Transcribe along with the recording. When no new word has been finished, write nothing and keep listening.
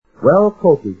Well,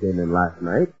 Cokie came in last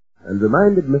night and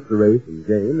reminded Mr. Race and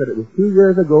Jane that it was 2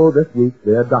 years ago this week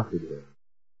they adopted him.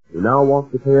 He now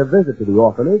wants to pay a visit to the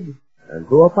orphanage and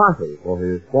throw a party for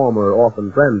his former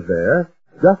orphan friends there,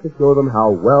 just to show them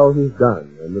how well he's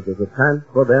done, and that there's a chance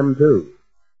for them, too.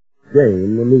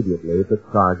 Jane immediately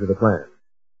took charge of the plan.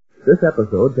 This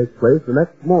episode takes place the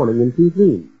next morning in two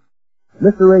scenes.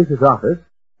 Mr. Race's office,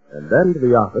 and then to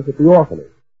the office at the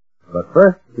orphanage. But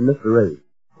first to Mr. Race.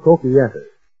 Cokie enters.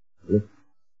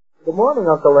 Good morning,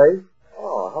 Uncle Ace.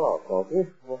 Oh, hello, Cokie.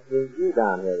 What brings you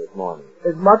down here this morning?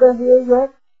 Is Mother here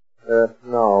yet?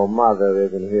 No, Mother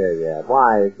isn't here yet.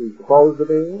 Why, is she supposed to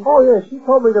be? Oh, yeah, she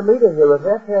told me to meet her here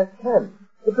at 10:30.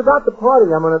 It's about the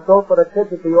party I'm going to throw for the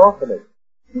kids at the orphanage.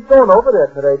 She's going over there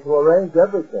today to arrange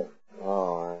everything.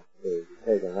 Oh, I see. She's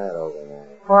taking that over now.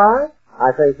 What?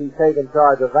 I say she's taking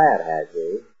charge of that, has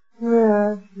she?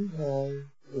 Yeah, she has.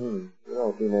 You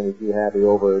don't seem any too happy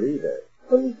over it either.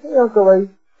 Well, you see, Uncle Ace,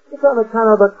 it's on account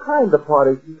of the kind of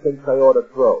party she thinks I ought to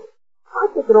throw. I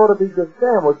think it ought to be just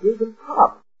sandwiches and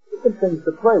pop. And things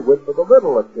to play with for the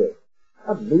littler kids.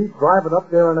 And me driving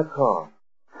up there in a car.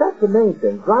 That's the main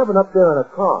thing, driving up there in a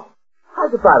car.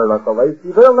 How's about it, Uncle Ace?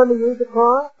 You better let me use the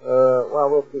car? Well,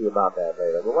 we'll see about that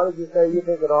later. But what did you say? You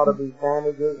think it ought to be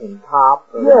sandwiches and pop?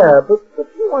 Yeah, but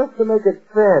she wants to make it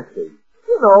fancy.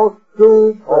 You know,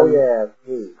 soup. Oh, yeah,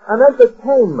 soup. And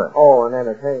entertainment. Oh, and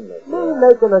entertainment. Me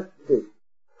making a speech.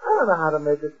 I don't know how to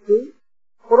make a speech.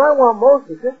 What I want most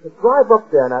is just to drive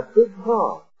up there in that big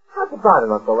car. How's about it,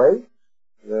 Uncle Ace?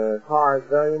 The car is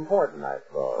very important, I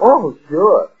suppose. Oh,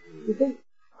 sure. You see,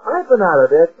 I've been out of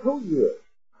there 2 years.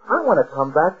 I want to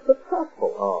come back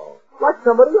successful. Oh. Like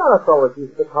some of the other fellas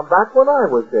used to come back when I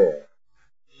was there.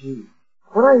 Gee,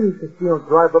 when I used to see them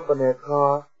drive up in their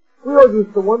car, we all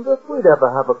used to wonder if we'd ever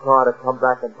have a car to come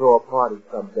back and throw a party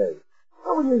someday.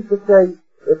 And we used to say,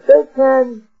 if they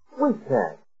can, we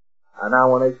can. And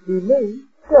now when they see me,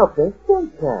 they'll think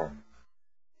they can.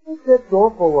 It gets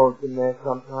awful lonesome there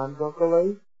sometimes, Uncle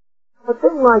Ace. A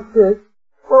thing like this,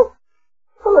 well,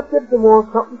 it gives them all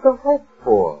something to hope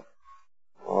for.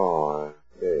 Oh,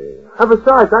 I see. And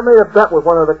besides, I made a bet with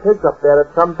one of the kids up there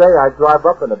that someday I'd drive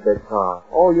up in a big car.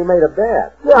 Oh, you made a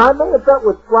bet? Yeah, I made a bet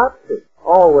with Slapstick.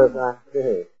 Oh, I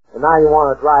see. And now you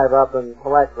want to drive up and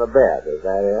collect the bet, is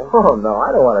that it? Oh, no,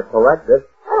 I don't want to collect it.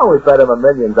 I only bet him $1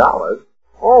 million.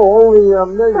 Oh, only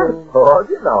 $1 million? Oh,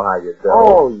 you know how you do.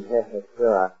 Oh, yes,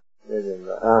 sure.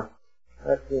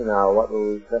 Let's see now, what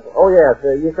will we say? Oh, yes,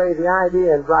 you say the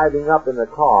idea in driving up in the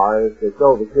car is to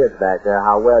show the kids back there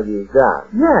how well you've done.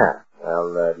 Yeah.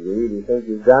 Well, do you really think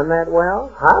you've done that well?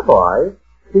 Have I?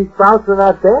 He's bouncing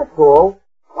that dance hall.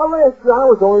 Well, last year I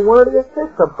was only one of the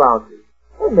assistant bouncers.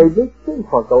 They made me sing,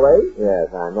 Uncle Ace.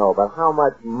 Yes, I know, but how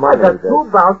much money I got 2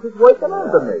 bouncers working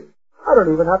under me. I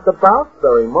don't even have to bounce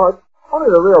very much,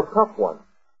 only the real tough ones.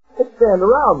 I stand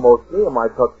around mostly in my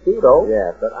tuxedo.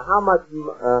 Yeah, but how much,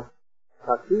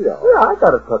 tuxedo? Yeah, I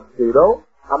got a tuxedo.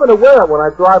 I'm going to wear it when I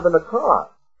drive in the car.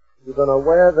 You're going to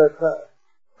wear the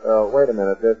wait a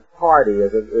minute, this party,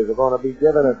 is it going to be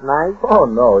given at night? Oh,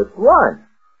 no, it's lunch.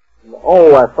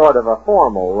 Oh, a sort of a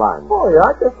formal lunch. Oh, yeah,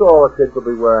 I guess all the kids will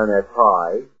be wearing their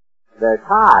ties. Their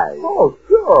ties? Oh,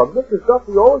 sure. Mrs.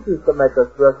 Duffy always used to make us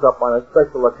dress up on a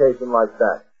special occasion like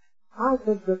that. I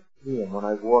can just see him when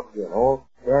I walk in, all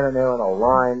standing there in a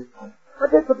line. I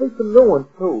guess there'll be some new ones,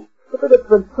 too. But it's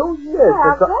been 2 years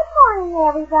Well, since good morning,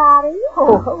 everybody.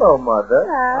 Oh, hello, Mother.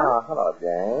 Hello. Hello,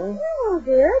 Jane. Oh,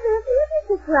 dear, this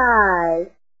is a surprise.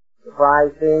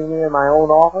 Surprised seeing me in my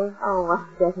own office? Oh, I'm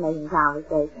just making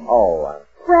conversation. Oh,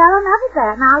 Well, enough of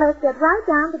that. Now let's get right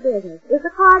down to business. Is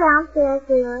the car downstairs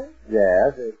here?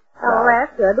 yes. Oh,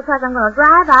 that's good, because I'm going to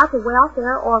drive out to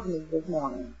Welfare Orphanage this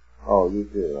morning. Oh, you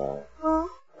do,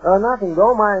 Well, nothing.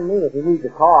 Don't mind me if you need the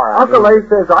car. Uncle Ace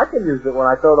says I can use it when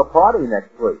I throw the party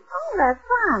next week. oh, that's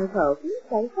fine, Cokie.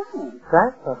 Say thanks.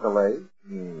 Thanks, Uncle Ace.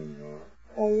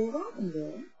 Say you're welcome,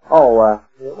 dear. Oh,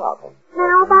 you're welcome.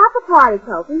 Now, about the party,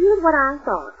 Cokie, here's what I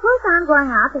thought. First, I'm going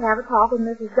out to have a talk with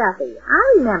Mrs. Duffy.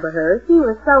 I remember her. She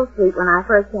was so sweet when I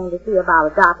first came to see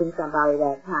about adopting somebody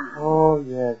that time. Oh,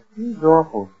 yes. She's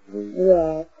awful sweet.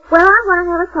 Yes. Well, I'm going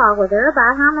to have a talk with her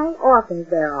about how many orphans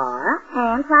there are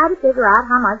and try to figure out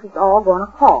how much it's all going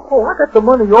to cost. Oh, I got the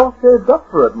money all saved up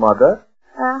for it, Mother.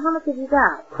 How much have you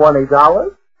got? $20?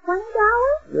 $20?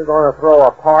 You're going to throw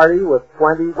a party with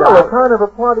 $20? Well, what kind of a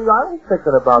party I was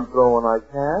thinking about throwing I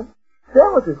can.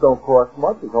 Sandwiches don't cost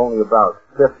much. There's only about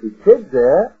 50 kids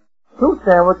there. 2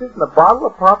 sandwiches and a bottle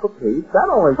of pop apiece. That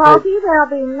only takes... Cokie,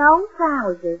 there'll be no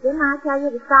sandwiches. Didn't I tell you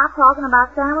to stop talking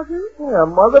about sandwiches? Yeah,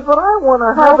 Mother, but I want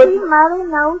to have Cokie, it... Mother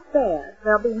knows best.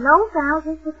 There'll be no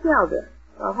sandwiches for children.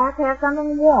 They'll have to have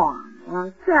something warm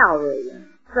and celery and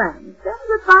things. Things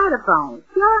with vitaphone.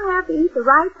 Children have to eat the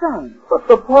right thing. But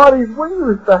the parties we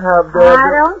used to have, Dad. I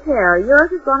don't care.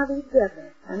 Yours is going to be different.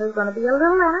 And there's going to be a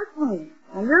little entertainment.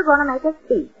 And you're going to make a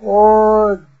speech.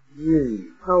 Oh, gee.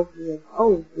 Cokie is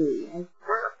OG. And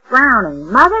stop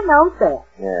frowning. Mother knows that.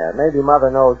 Yeah, maybe Mother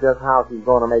knows just how she's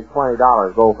going to make $20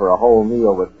 go for a whole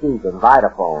meal with soup and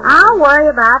vitaphone. I'll worry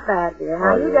about that, dear.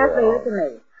 Now, you yeah. just leave it to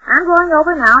me. I'm going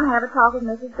over now and have a talk with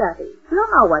Mrs. Duffy.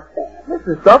 She'll know what's there.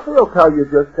 Mrs. Duffy will tell you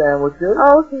just sandwiches.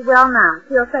 Oh, she will not.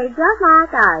 She'll say just like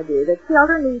I do, that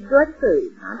children need good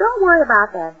food. Now, don't worry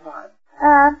about that part.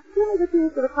 Give me the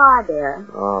keys to the car, dear.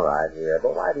 All right, dear,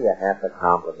 but why do you have to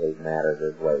complicate matters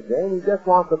this way, Jane? You just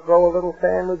want to throw a little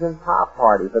sandwich and pop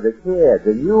party for the kids,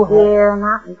 and you have... Dear,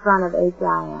 not in front of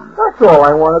H.I.M. That's all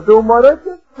I want to do, Mother.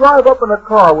 Just drive up in a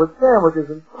car with sandwiches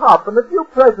and pop and a few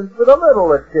presents for the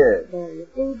littlest kids. There you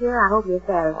see, dear. I hope you're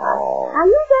satisfied. Oh. Now,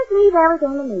 you just leave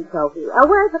everything to me, Cokie.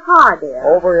 Where's the car, dear?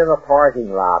 Over in the parking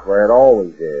lot where it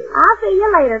always is. I'll see you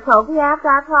later, Cokie, after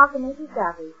I talk to Mrs.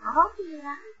 Duffy. I hope you do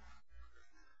that.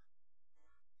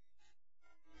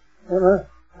 Emma,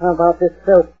 how about this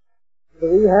soap? Do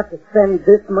we have to spend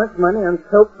this much money on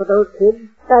soap for those kids?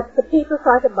 That's the cheapest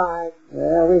I could buy.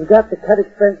 Well, we've got to cut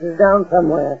expenses down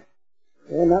somewhere.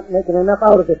 We're not making enough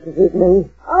out of it to suit me.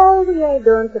 Oh, we ain't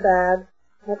doing so bad.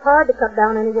 It's hard to cut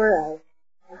down anywhere else.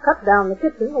 A cut down the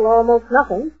kitchen will almost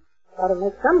nothing. Gotta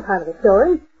make some kind of a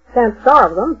showing. Can't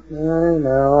starve them.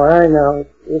 I know.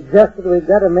 It's just that we've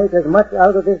got to make as much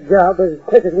out of this job as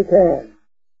quick as we can.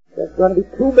 It's going to be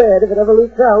too bad if it ever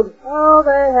leaks out. Oh,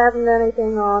 they haven't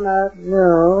anything on us.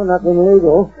 No, nothing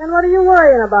legal. And what are you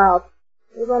worrying about?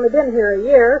 We've only been here a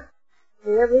year. If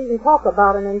we ever even talk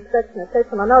about an inspection, it takes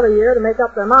them another year to make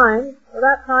up their minds. By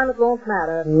that time, it won't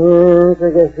matter. Yes,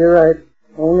 I guess you're right.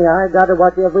 Only I got to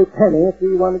watch every penny if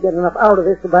we want to get enough out of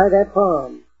this to buy that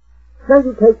farm. Now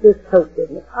you take this soap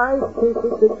business. I think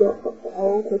we could get...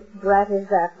 Oh, which brat is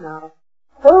that now?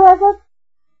 Who is it?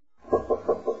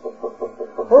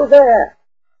 Who's there?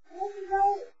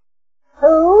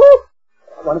 Who?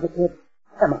 One of the kids.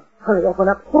 Emma, hurry, open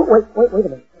up. Oh, wait a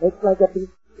minute. Wait till I get these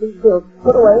bills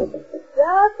put away.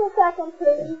 Just a second,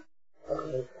 please.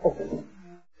 Okay, open.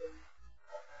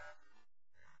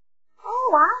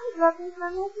 Oh, I was looking for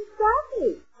Mrs.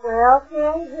 Duffy. Well, she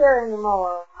ain't here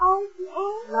anymore. Oh, she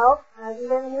ain't? Nope, hasn't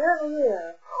been here in a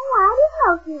year. Oh, I didn't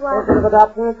know she was. Thinking of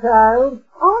adopting a child?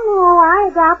 Oh, no, I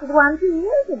adopted one 2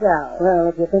 years ago. Well,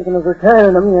 if you're thinking of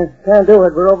returning them, you can't do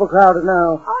it. We're overcrowded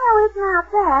now. Oh, no, it's not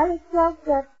that. It's just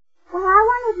that... Well, I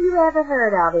wonder if you ever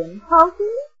heard of him.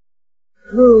 Cokie?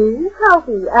 Who?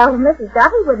 Cokie. Mrs.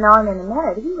 Duffy would know him in a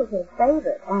minute. He was his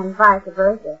favorite, and vice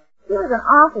versa. She was an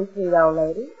awfully sweet old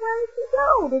lady. Where did she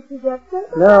go? Did she get sick?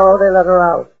 No, they let her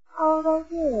out. Oh, they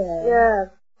did?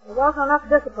 Yes. There wasn't enough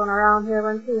discipline around here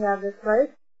when she had this place.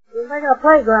 She was making a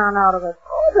playground out of it.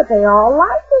 Oh, but they all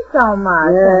liked her so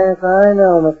much. Yes, I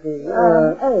know, Mrs.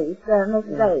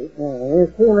 Mrs. Ace. You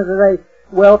see, Mrs. Ace,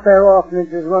 welfare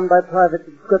orphanage is run by private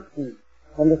subscription,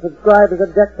 and the subscribers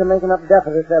object to making up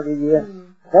deficits every year.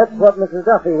 That's what Mrs.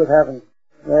 Duffy was having.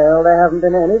 Well, there haven't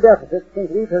been any deficits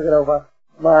since we took it over.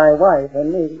 My wife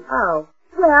and me. Oh.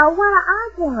 Well, what I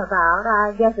came about,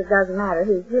 I guess it doesn't matter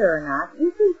who's here or not.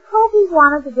 You see, Cokie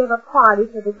wanted to give a party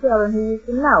for the children who used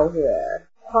to know here.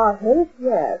 Party?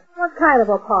 Yes. What kind of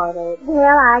a party?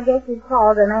 Well, I guess you'd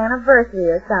call it an anniversary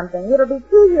or something. It'll be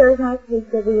 2 years next week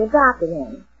that we adopted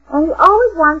him. And he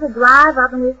always wanted to drive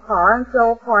up in his car and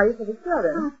throw a party for the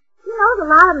children. He knows a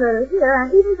lot of them that are here,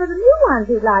 and even for the new ones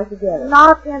he'd like to get it.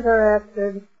 Not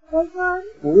interested.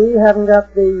 We haven't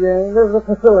got the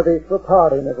facilities for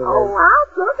partying, Mrs. Oh, Ace. I'll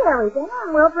cook everything,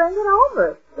 and we'll bring it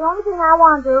over. The only thing I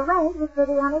wanted to arrange was for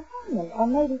the entertainment,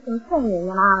 and maybe some singing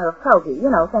in honor of Cokie, you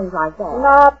know, things like that.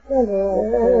 Not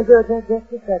interested.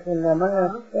 Just a second,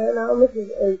 Emma. Now, Mrs.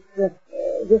 Ace,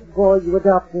 this boy you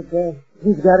adopted,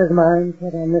 he's got his mind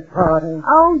set on this party.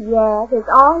 Oh, yes, it's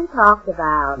all he talked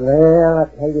about. Well, I'll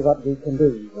tell you what we can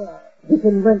do. Yes. We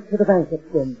can rent to the banquet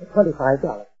room for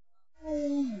 $25.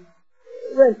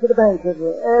 Rent to the banquet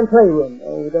room and playroom.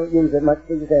 Oh, we don't use it much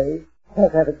these days.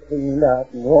 Just have it cleaned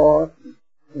up and washed.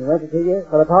 And rent it to you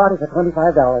for the party for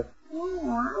 $25. Oh,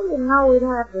 I didn't know we'd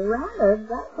have to rent it.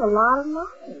 That's a lot of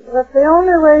money. That's the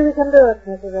only way we can do it,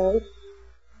 Mrs. Ace.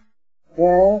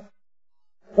 Yes?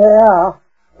 They are.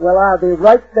 Well, I'll be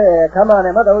right there. Come on,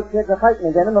 Emma. Those kids are fighting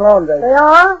again in the laundry. They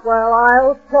are? Well,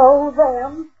 I'll show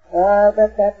them. I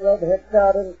bet that redhead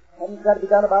started. Something's got to be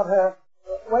done about her.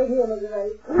 Wait here, Mrs.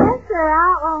 Ace. Yes, sir.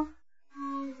 I'll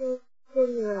just sit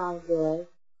here all day.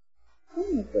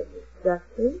 Mrs.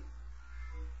 Duffy.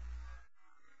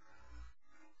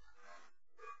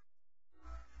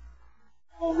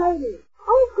 old lady.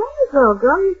 Oh, goodness, little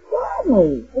girl, you scared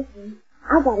me. Listen,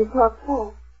 I gotta talk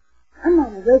fast. I'm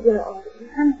not a regular orphan.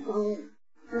 I'm sorry.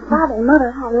 My father and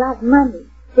mother had a lot of money.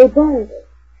 They buried it.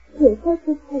 Here, take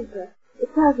this paper. It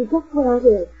tells you just where it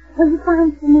is. Will you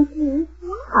find for me, please?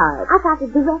 What? I got the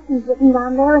directions written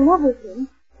down there and everything.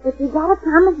 But you gotta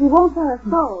promise you won't tell a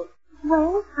soul.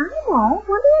 Well, I won't.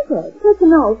 What is it? Take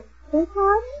an oath. Say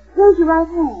pardon? Raise your right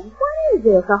hand. What is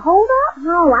this, a hold-up?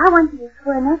 No, I want you to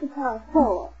swear not to tell a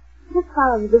soul. Just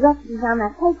follow the directions on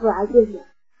that paper I give you.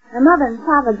 My mother and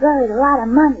father buried a lot of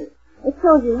money. It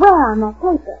shows you where on that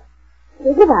paper.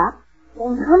 Dig it up,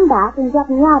 then come back and get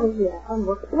me out of here, and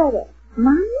we'll split it.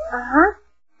 Money? Uh-huh.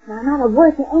 Now, not a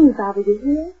word to anybody, you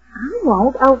hear? I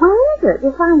won't. Where is it?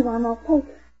 You'll find it on that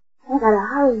paper. I gotta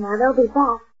hurry now. They'll be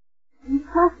back. I'm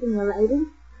trusting you, lady.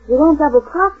 You won't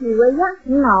double-cross me, will ya?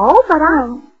 No, but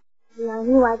Yeah, I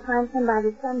knew I'd find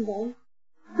somebody someday.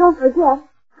 Don't forget,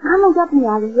 come and get me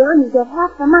out of here and you get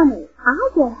half the money. I'll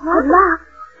get half. Good luck.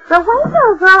 But wait,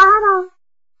 little girl,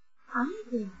 I'll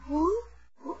get half?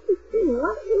 Let me see,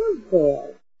 what is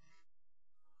this?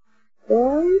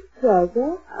 Buried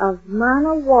treasure of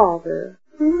Myrna Walter,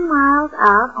 2 miles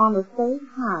out on the state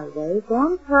highway,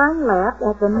 then turn left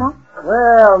at the next...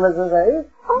 Well, Mrs. Ace.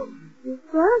 Oh, you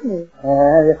scared me.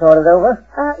 Have you thought it over?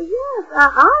 Yes,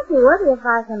 I'll do it if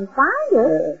I can find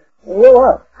it. You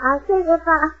what? I think if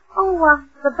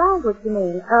the banquet, you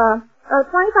mean. $25,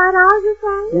 you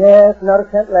say? Yes, not a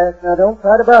cent less. Now, don't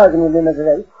try to bargain with me,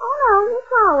 Mrs. Ace. Oh, no,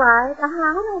 it's all right.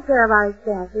 I don't care about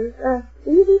expenses.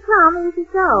 Easy come, easy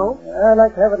go. I'd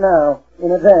like to have it now,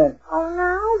 in advance. Oh,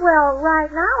 no? Well,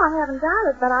 right now I haven't got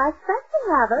it, but I expect to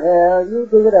have it. Well, you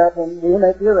dig it up and we'll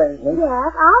make the arrangements.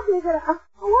 Yes, I'll dig it up.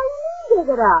 What do you mean dig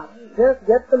it up? Just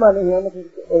get the money here, Mrs.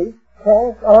 Ace.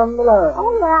 Cash on the line.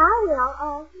 Oh, yeah, I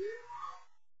will.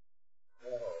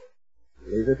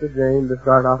 Leave it to Jane to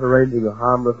start out arranging a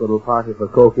harmless little party for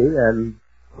Cokie and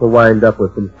to wind up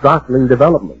with some startling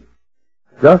developments.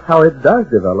 Just how it does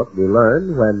develop, we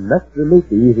learn when next we meet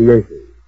the Easy Aces.